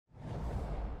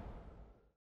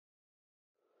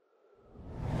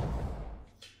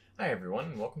Hi everyone,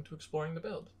 and welcome to Exploring the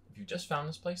Build. If you just found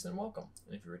this place, then welcome,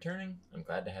 and if you're returning, I'm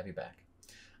glad to have you back.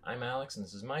 I'm Alex, and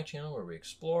this is my channel where we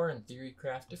explore and theory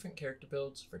craft different character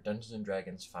builds for Dungeons &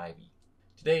 Dragons 5e.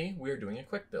 Today, we are doing a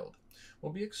quick build.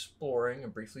 We'll be exploring a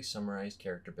briefly summarized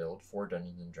character build for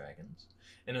Dungeons & Dragons,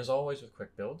 and as always with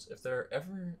quick builds, if there are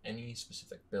ever any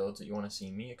specific builds that you want to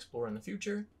see me explore in the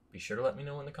future, be sure to let me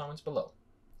know in the comments below.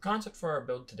 The concept for our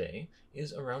build today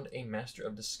is around a Master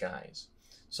of Disguise.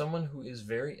 Someone who is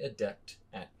very adept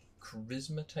at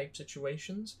charisma type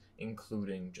situations,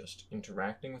 including just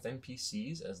interacting with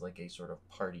NPCs as like a sort of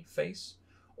party face,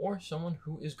 or someone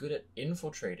who is good at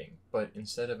infiltrating, but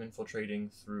instead of infiltrating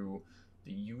through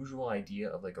the usual idea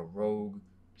of like a rogue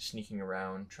sneaking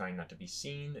around, trying not to be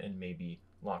seen, and maybe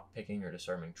lockpicking or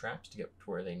disarming traps to get to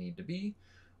where they need to be,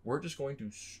 we're just going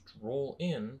to stroll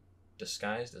in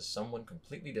disguised as someone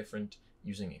completely different,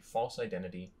 using a false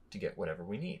identity to get whatever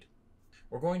we need.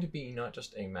 We're going to be not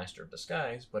just a Master of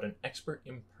Disguise, but an expert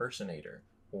impersonator,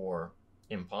 or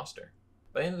imposter.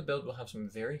 By the end of the build, we'll have some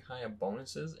very high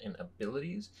bonuses and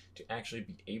abilities to actually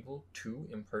be able to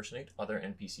impersonate other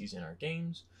NPCs in our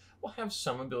games. We'll have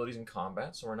some abilities in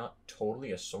combat, so we're not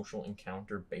totally a social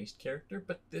encounter-based character,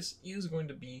 but this is going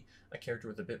to be a character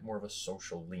with a bit more of a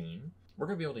social lean. We're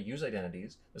going to be able to use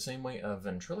identities the same way a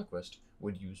ventriloquist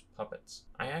would use puppets.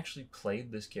 I actually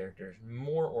played this character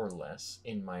more or less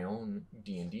in my own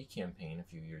D&D campaign a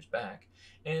few years back,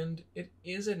 and it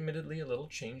is admittedly a little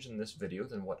changed in this video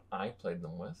than what I played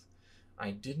them with.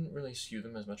 I didn't really skew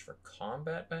them as much for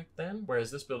combat back then,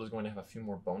 whereas this build is going to have a few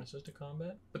more bonuses to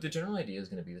combat, but the general idea is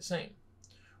going to be the same.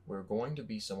 We're going to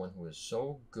be someone who is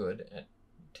so good at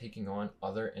taking on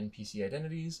other NPC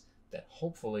identities that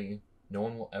hopefully no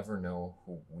one will ever know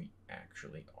who we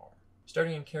actually are.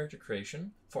 Starting in character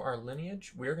creation, for our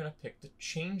lineage, we're going to pick the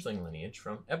Changeling lineage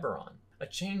from Eberron. A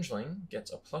Changeling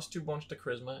gets a +2 bonus to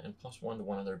Charisma and +1 to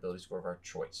one other ability score of our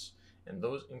choice. And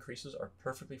those increases are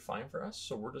perfectly fine for us,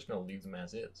 so we're just going to leave them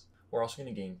as is. We're also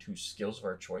going to gain 2 skills of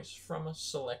our choice from a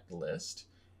select list,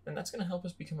 and that's going to help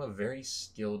us become a very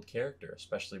skilled character,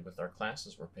 especially with our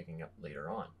classes we're picking up later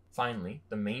on. Finally,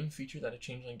 the main feature that a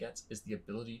Changeling gets is the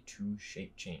ability to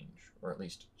shape change, or at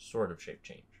least sort of shape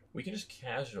change. We can just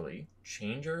casually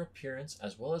change our appearance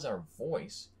as well as our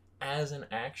voice as an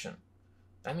action.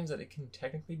 That means that it can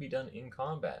technically be done in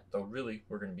combat, though really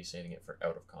we're going to be saving it for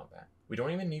out of combat. We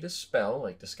don't even need a spell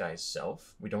like Disguise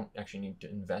Self. We don't actually need to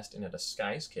invest in a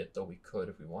disguise kit, though we could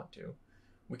if we want to.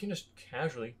 We can just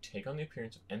casually take on the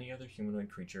appearance of any other humanoid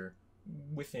creature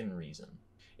within reason.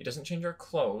 It doesn't change our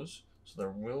clothes, so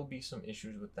there will be some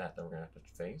issues with that we're going to have to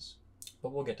face,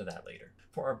 but we'll get to that later.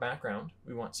 For our background,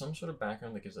 we want some sort of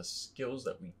background that gives us skills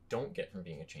that we don't get from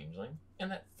being a changeling, and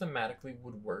that thematically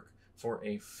would work for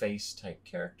a face-type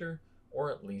character,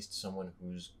 or at least someone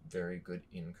who's very good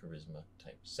in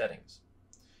charisma-type settings.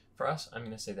 For us, I'm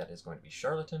going to say that is going to be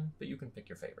Charlatan, but you can pick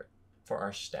your favorite. For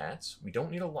our stats, we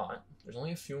don't need a lot. There's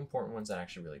only a few important ones that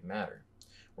actually really matter.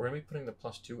 We're going to be putting the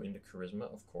 +2 into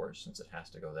Charisma, of course, since it has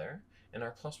to go there, and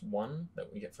our +1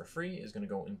 that we get for free is going to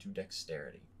go into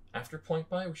Dexterity. After point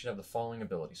buy, we should have the following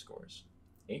ability scores: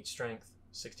 8 Strength,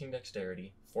 16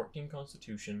 Dexterity, 14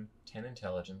 Constitution, 10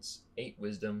 Intelligence, 8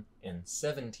 Wisdom, and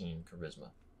 17 Charisma.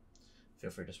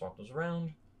 Feel free to swap those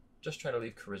around. Just try to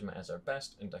leave Charisma as our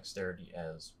best and Dexterity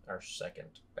as our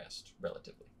second best,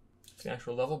 relatively. For the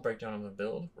actual level breakdown of the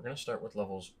build, we're going to start with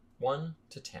levels 1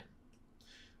 to 10.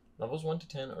 Levels 1 to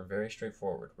 10 are very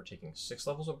straightforward. We're taking 6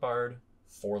 levels of Bard,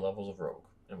 4 levels of Rogue,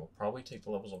 and we'll probably take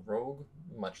the levels of Rogue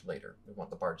much later. We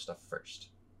want the Bard stuff first.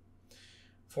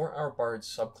 For our Bard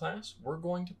subclass, we're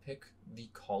going to pick the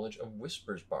College of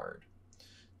Whispers Bard.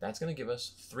 That's going to give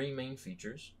us 3 main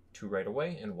features, 2 right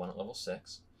away and 1 at level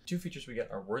 6. 2 features we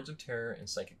get are Words of Terror and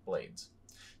Psychic Blades.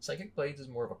 Psychic Blades is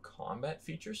more of a combat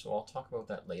feature, so I'll talk about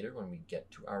that later when we get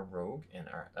to our Rogue and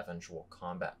our eventual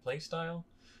combat playstyle.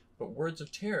 But Words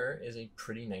of Terror is a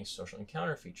pretty nice social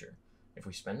encounter feature. If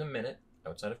we spend a minute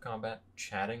outside of combat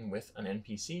chatting with an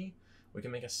NPC, we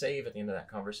can make a save at the end of that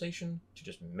conversation to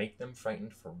just make them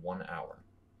frightened for 1 hour.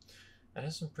 That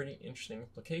has some pretty interesting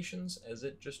implications, as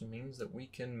it just means that we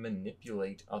can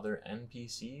manipulate other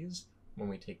NPCs when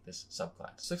we take this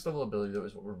subclass. 6th level ability, though,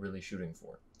 is what we're really shooting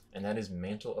for, and that is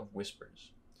Mantle of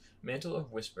Whispers. Mantle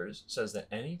of Whispers says that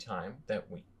any time that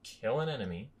we kill an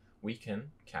enemy, we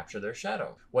can capture their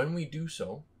shadow. When we do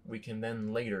so, we can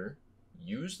then later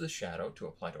use the shadow to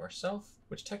apply to ourselves,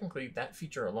 which technically that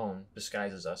feature alone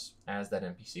disguises us as that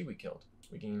NPC we killed.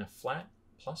 We gain a flat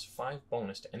 +5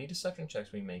 bonus to any deception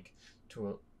checks we make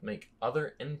to make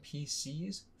other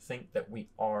NPCs think that we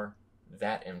are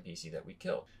that NPC that we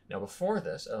killed. Now before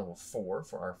this, at level 4,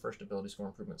 for our first ability score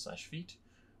improvement /feat,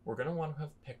 we're going to want to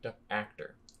have picked up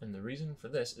Actor. And the reason for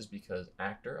this is because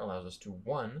Actor allows us to,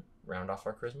 1, round off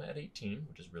our charisma at 18,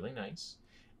 which is really nice,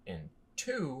 and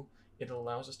 2, it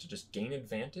allows us to just gain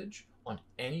advantage on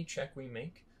any check we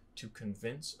make to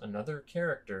convince another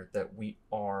character that we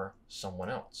are someone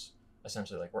else.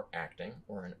 Essentially like we're acting,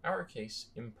 or in our case,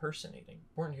 impersonating.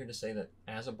 Important here to say that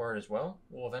as a bard as well,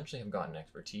 we'll eventually have gotten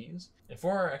expertise. And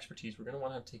for our expertise, we're going to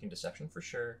want to have taken deception for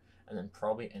sure, and then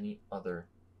probably any other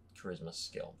charisma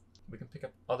skill. We can pick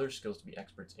up other skills to be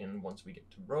experts in once we get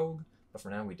to rogue, but for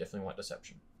now we definitely want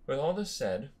deception. With all this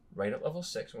said, right at level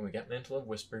 6, when we get Mantle of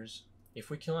Whispers, if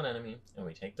we kill an enemy and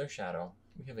we take their shadow,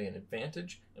 we have an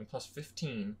advantage and plus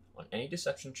 15 on any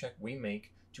deception check we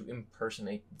make to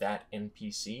impersonate that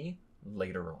NPC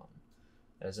later on.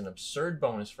 That is an absurd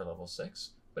bonus for level 6,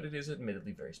 but it is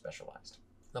admittedly very specialized.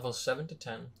 Levels 7 to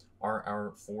 10 are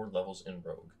our 4 levels in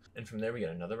Rogue, and from there we get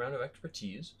another round of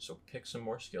expertise, so pick some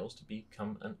more skills to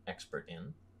become an expert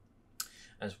in.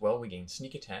 As well, we gain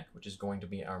Sneak Attack, which is going to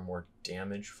be our more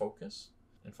damage focus.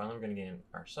 And finally, we're going to gain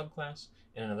our subclass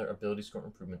and another ability score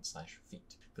improvement /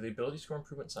 feat. For the ability score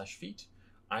improvement / feat,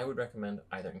 I would recommend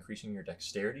either increasing your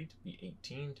dexterity to be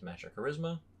 18 to match your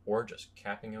charisma, or just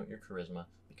capping out your charisma,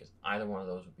 because either one of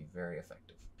those would be very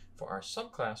effective. For our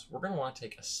subclass, we're going to want to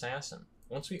take Assassin.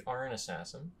 Once we are an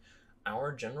Assassin,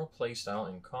 our general playstyle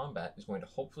in combat is going to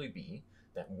hopefully be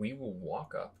that we will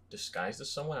walk up, disguised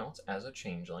as someone else as a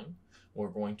changeling. We're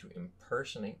going to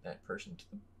impersonate that person to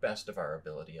the best of our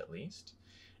ability at least,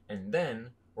 and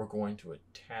then we're going to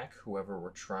attack whoever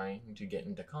we're trying to get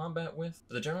into combat with.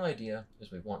 But the general idea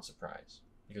is we want surprise,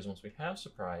 because once we have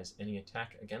surprise, any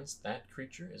attack against that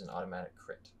creature is an automatic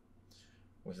crit.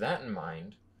 With that in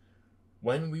mind,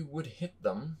 when we would hit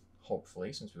them,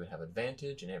 hopefully, since we would have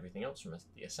advantage and everything else from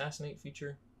the Assassinate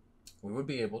feature, we would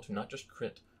be able to not just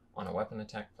crit on a weapon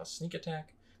attack plus sneak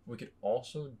attack, we could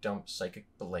also dump Psychic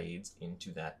Blades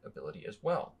into that ability as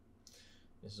well.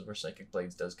 This is where Psychic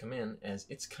Blades does come in, as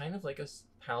it's kind of like a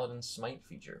Paladin Smite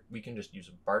feature. We can just use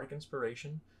a Bardic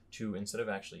Inspiration to, instead of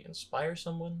actually inspire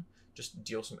someone, just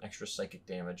deal some extra psychic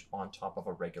damage on top of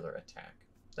a regular attack.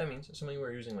 That means if somebody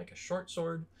were using like a short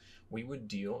sword, we would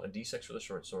deal a d6 for the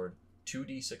short sword,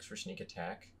 2d6 for sneak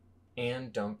attack,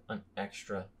 and dump an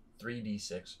extra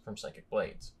 3d6 from Psychic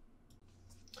Blades.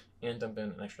 And dump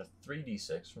in an extra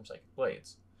 3d6 from Psychic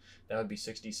Blades. That would be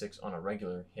 6d6 on a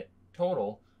regular hit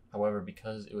total. However,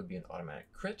 because it would be an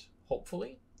automatic crit,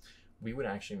 hopefully, we would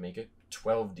actually make it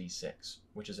 12d6,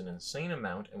 which is an insane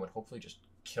amount and would hopefully just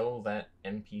kill that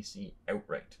NPC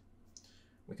outright.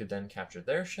 We could then capture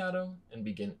their shadow and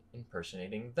begin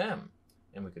impersonating them,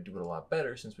 and we could do it a lot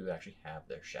better since we would actually have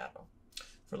their shadow.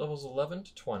 For levels 11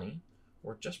 to 20,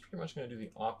 we're just pretty much going to do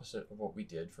the opposite of what we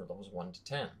did for levels 1 to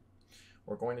 10.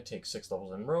 We're going to take 6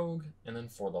 levels in Rogue and then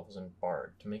 4 levels in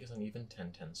Bard to make us an even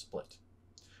 10-10 split.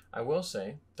 I will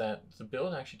say that the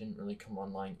build actually didn't really come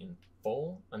online in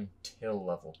full until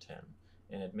level 10.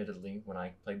 And admittedly, when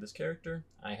I played this character,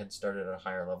 I had started at a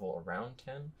higher level around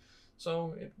 10,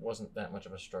 so it wasn't that much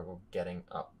of a struggle getting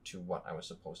up to what I was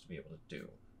supposed to be able to do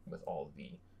with all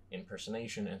the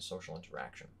impersonation and social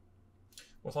interaction.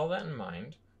 With all that in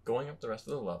mind, going up the rest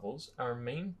of the levels, our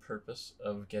main purpose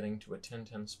of getting to a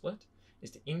 10-10 split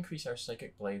is to increase our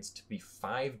Psychic Blades to be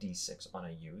 5d6 on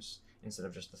a use instead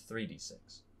of just the 3d6.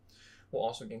 We'll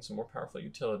also gain some more powerful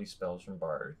utility spells from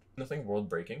Bard. Nothing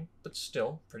world-breaking, but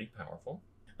still pretty powerful.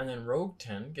 And then Rogue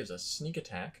 10 gives us Sneak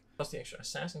Attack, plus the extra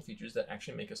Assassin features that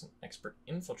actually make us an Expert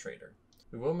Infiltrator.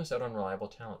 We will miss out on Reliable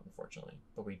Talent, unfortunately,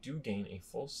 but we do gain a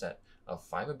full set of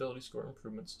 5 ability score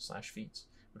improvements / feats,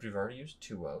 which we've already used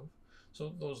 2 of.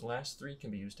 So those last 3 can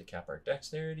be used to cap our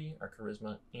Dexterity, our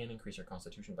Charisma, and increase our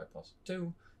Constitution by +2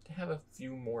 to have a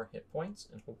few more hit points,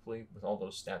 and hopefully with all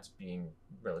those stats being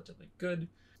relatively good,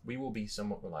 we will be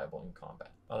somewhat reliable in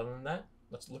combat. Other than that,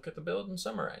 let's look at the build and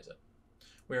summarize it.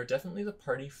 We are definitely the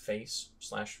party face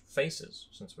 / faces,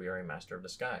 since we are a Master of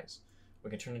Disguise. We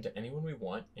can turn into anyone we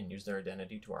want and use their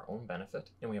identity to our own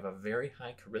benefit, and we have a very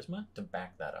high Charisma to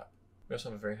back that up. We also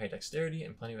have a very high Dexterity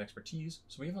and plenty of expertise,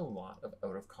 so we have a lot of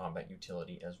out-of-combat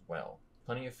utility as well.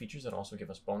 Plenty of features that also give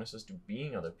us bonuses to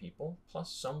being other people,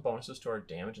 plus some bonuses to our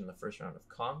damage in the first round of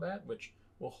combat, which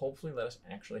will hopefully let us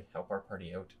actually help our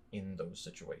party out in those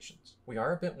situations. We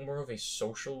are a bit more of a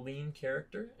social lean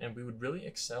character, and we would really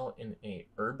excel in a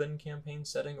urban campaign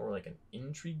setting or like an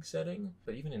intrigue setting,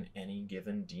 but even in any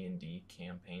given D&D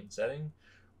campaign setting,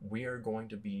 we are going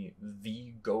to be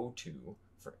the go-to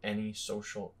for any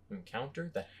social encounter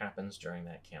that happens during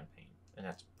that campaign, and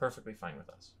that's perfectly fine with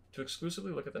us. To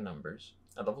exclusively look at the numbers,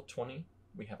 at level 20,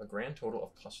 we have a grand total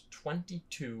of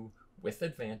 +22 with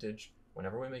advantage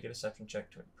whenever we make a deception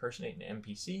check to impersonate an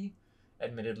NPC,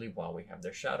 admittedly while we have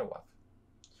their shadow up.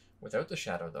 Without the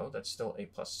shadow though, that's still a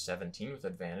plus 17 with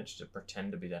advantage to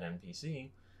pretend to be that NPC,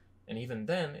 and even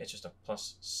then it's just a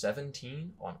plus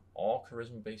 17 on all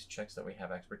charisma based checks that we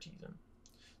have expertise in.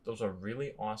 Those are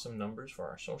really awesome numbers for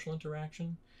our social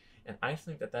interaction, and I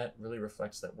think that that really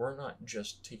reflects that we're not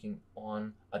just taking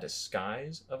on a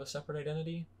disguise of a separate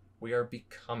identity, we are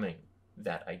becoming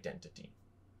that identity.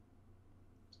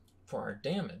 For our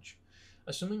damage,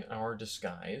 assuming our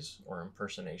disguise or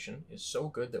impersonation is so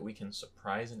good that we can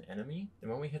surprise an enemy, then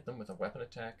when we hit them with a weapon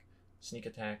attack, sneak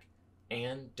attack,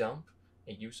 and dump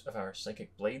a use of our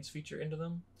Psychic Blades feature into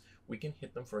them, we can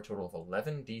hit them for a total of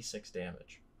 11d6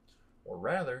 damage. Or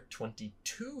rather,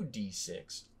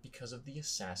 22d6 because of the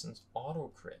Assassin's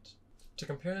auto crit. To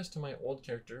compare this to my old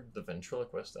character, the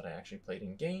Ventriloquist, that I actually played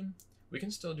in game, we can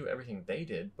still do everything they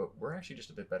did, but we're actually just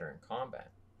a bit better in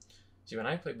combat. See, when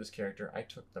I played this character, I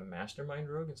took the Mastermind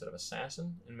Rogue instead of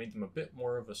Assassin and made them a bit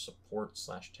more of a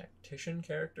support/tactician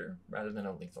character rather than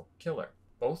a lethal killer.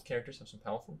 Both characters have some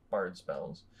powerful bard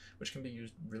spells, which can be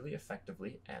used really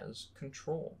effectively as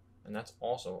control, and that's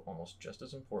also almost just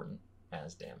as important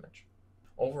as damage.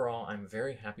 Overall, I'm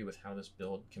very happy with how this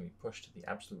build can be pushed to the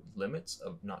absolute limits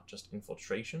of not just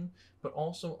infiltration, but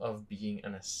also of being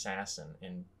an assassin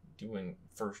and doing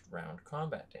first round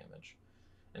combat damage.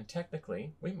 And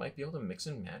technically, we might be able to mix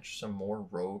and match some more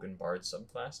rogue and bard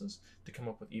subclasses to come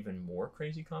up with even more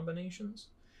crazy combinations.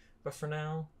 But for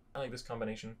now, I like this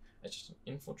combination as just an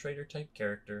infiltrator type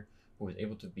character who is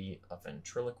able to be a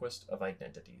ventriloquist of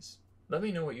identities. Let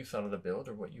me know what you thought of the build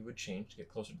or what you would change to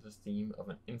get closer to the theme of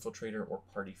an infiltrator or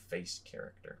party face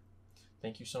character.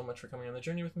 Thank you so much for coming on the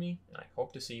journey with me, and I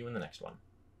hope to see you in the next one.